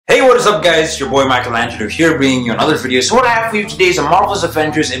What is up, guys? It's your boy Michelangelo here, bringing you another video. So what I have for you today is a Marvel's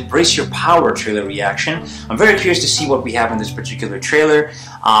Avengers Embrace Your Power trailer reaction. I'm very curious to see what we have in this particular trailer.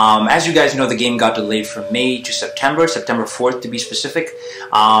 As you guys know, the game got delayed from May to September 4th to be specific.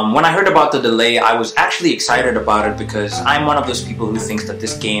 When I heard about the delay, I was actually excited about it because I'm one of those people who thinks that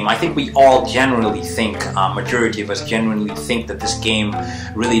this game, I think we all generally think, majority of us genuinely think that this game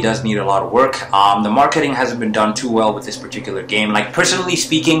really does need a lot of work. The marketing hasn't been done too well with this particular game. Like, personally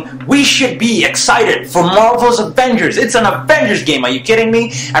speaking, we should be excited for Marvel's Avengers. It's an Avengers game, are you kidding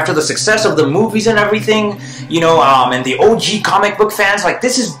me? After the success of the movies and everything, you know, and the OG comic book fans, like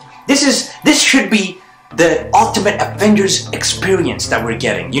this should be the ultimate Avengers experience that we're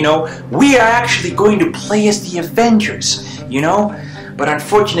getting, you know? We are actually going to play as the Avengers, you know? But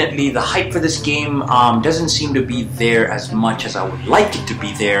unfortunately, the hype for this game doesn't seem to be there as much as I would like it to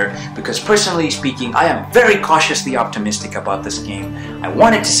be there, because personally speaking, I am very cautiously optimistic about this game. I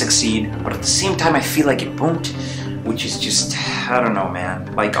want it to succeed, but at the same time, I feel like it won't, which is just, I don't know,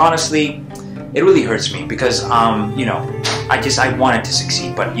 man. Like, honestly, it really hurts me because, you know, I want it to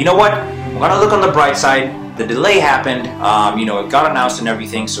succeed. But you know what? I'm gonna look on the bright side. The delay happened, you know, it got announced and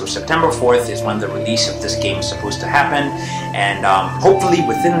everything, so September 4th is when the release of this game is supposed to happen, and hopefully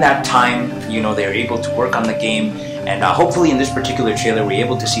within that time, you know, they're able to work on the game, and hopefully in this particular trailer we're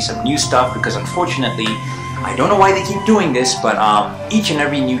able to see some new stuff, because unfortunately, I don't know why they keep doing this, but each and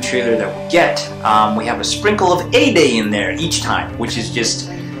every new trailer that we get, we have a sprinkle of A-Day in there each time, which is just,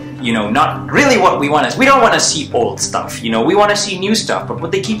 you know, not really what we want. We don't want to see old stuff, you know, we want to see new stuff, but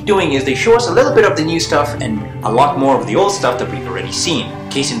what they keep doing is they show us a little bit of the new stuff and a lot more of the old stuff that we've already seen.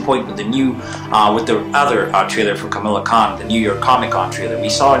 Case in point with the new, with the other trailer for Kamala Khan, the New York Comic Con trailer. We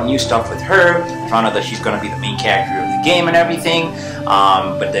saw new stuff with her, found out that she's going to be the main character of the game and everything,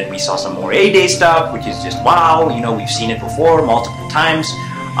 but then we saw some more A-Day stuff, which is just wow, you know, we've seen it before multiple times,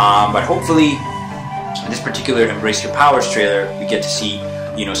 but hopefully in this particular Embrace Your Powers trailer, we get to see,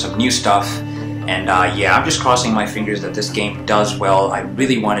 you know, some new stuff, and yeah, I'm just crossing my fingers that this game does well. I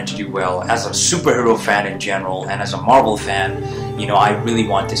really want it to do well. As a superhero fan in general, and as a Marvel fan, you know, I really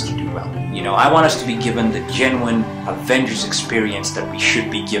want this to do well. You know, I want us to be given the genuine Avengers experience that we should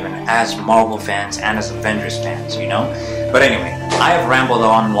be given as Marvel fans and as Avengers fans, you know? But anyway, I have rambled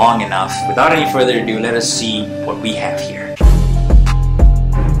on long enough. Without any further ado, let us see what we have here.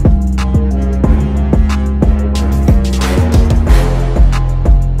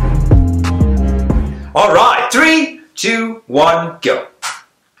 Alright, 3, 2, 1, go.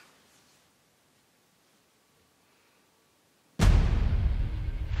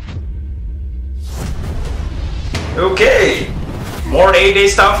 Okay, more A-Day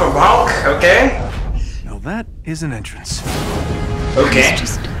stuff from Hulk, okay? Now that is an entrance. Okay. It's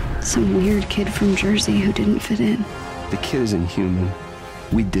just some weird kid from Jersey who didn't fit in. The kid isn't human.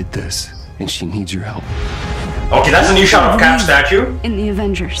 We did this, and she needs your help. Okay, that's a new shot of Cap statue. In the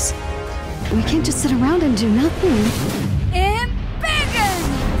Avengers. We can't just sit around and do nothing.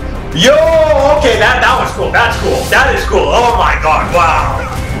 Yo, okay, that was cool. That's cool. That is cool. Oh my god, wow.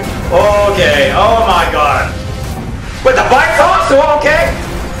 Okay, oh my god. Wait, the bike also okay?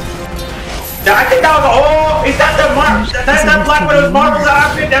 I think that was, oh, is that the that Black Widow's Marvel's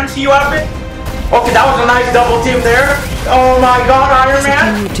outfit, MCU outfit? Okay, that was a nice double team there. Oh my god, Iron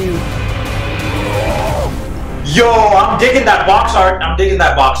Man. Yo, I'm digging that box art. I'm digging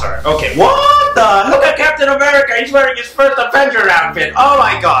that box art. Okay, what the? Look at Captain America. He's wearing his first Avenger outfit. Oh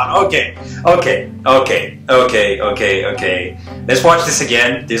my god. Okay. Let's watch this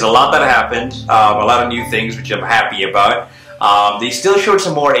again. There's a lot that happened. A lot of new things, which I'm happy about. They still showed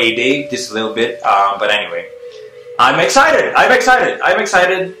some more A-Day, just a little bit. But anyway, I'm excited.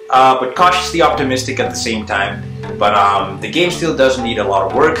 But cautiously optimistic at the same time. But the game still does need a lot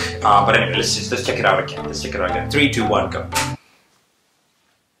of work. But anyway, let's check it out again. 3, 2, 1, go.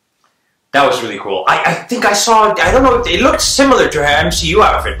 That was really cool. I think I saw, I don't know, it looked similar to her MCU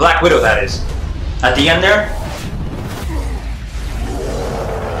outfit, Black Widow that is. At the end there.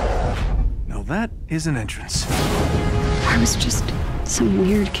 Now that is an entrance. I was just some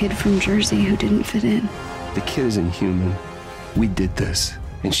weird kid from Jersey who didn't fit in. The kid isn't human. We did this,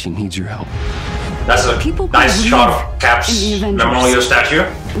 and she needs your help. That's a nice shot of Cap's memorial statue.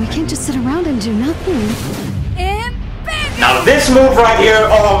 We can't just sit around and do nothing. Now this move right here,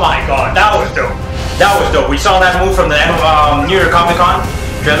 oh my god, that was dope. That was dope. We saw that move from the New York Comic Con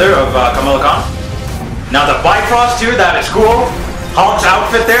trailer of Kamala Khan. Now the Bifrost too, that is cool. Hulk's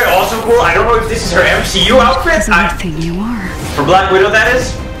outfit there, also cool. I don't know if this is her MCU outfit. You are. For Black Widow, that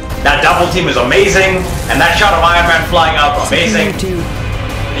is. That double team is amazing, and that shot of Iron Man flying up, amazing.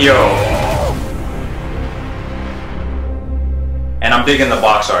 Yo. And I'm digging the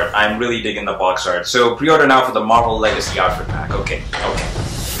box art. I'm really digging the box art. So pre-order now for the Marvel Legacy outfit pack. Okay.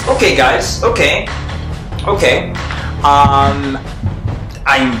 Okay, guys. Okay.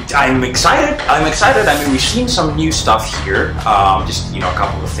 I'm excited. I'm excited. I mean, we've seen some new stuff here. Just, you know, a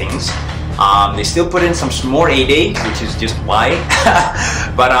couple of things. They still put in some more 8A, which is just why.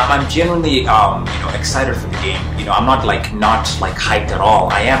 But I'm genuinely, you know, excited for the game. You know, I'm not hyped at all.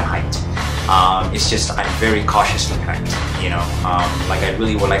 I am hyped. It's just I'm very cautiously hyped. You know, like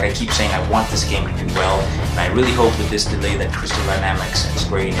I keep saying, I want this game to do well, and I really hope that this delay that Crystal Dynamics and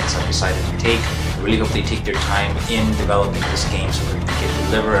Square Enix have decided to take, I really hope they take their time in developing this game so that they can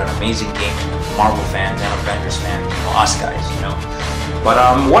deliver an amazing game to Marvel fans and Avengers fans, you know, us guys, you know. But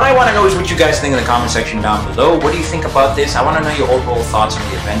what I want to know is what you guys think in the comment section down below. What do you think about this? I want to know your overall thoughts on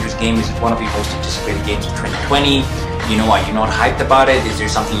the Avengers game. Is it one of your most anticipated games of 2020? You know, are you not hyped about it? Is there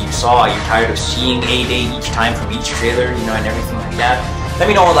something you saw? Are you tired of seeing 8A each time from each trailer, you know, and everything like that? Let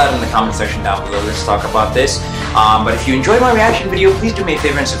me know all that in the comment section down below. Let's talk about this. But if you enjoyed my reaction video, please do me a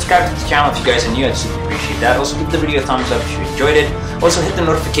favor and subscribe to the channel if you guys are new. I'd super appreciate that. Also, give the video a thumbs up if you enjoyed it. Also, hit the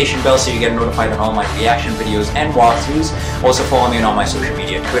notification bell so you get notified on all my reaction videos and walkthroughs. Also, follow me on all my social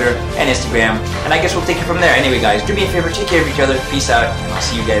media, Twitter and Instagram. And I guess we'll take it from there. Anyway, guys, do me a favor, take care of each other. Peace out, and I'll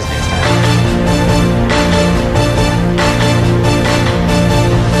see you guys next time.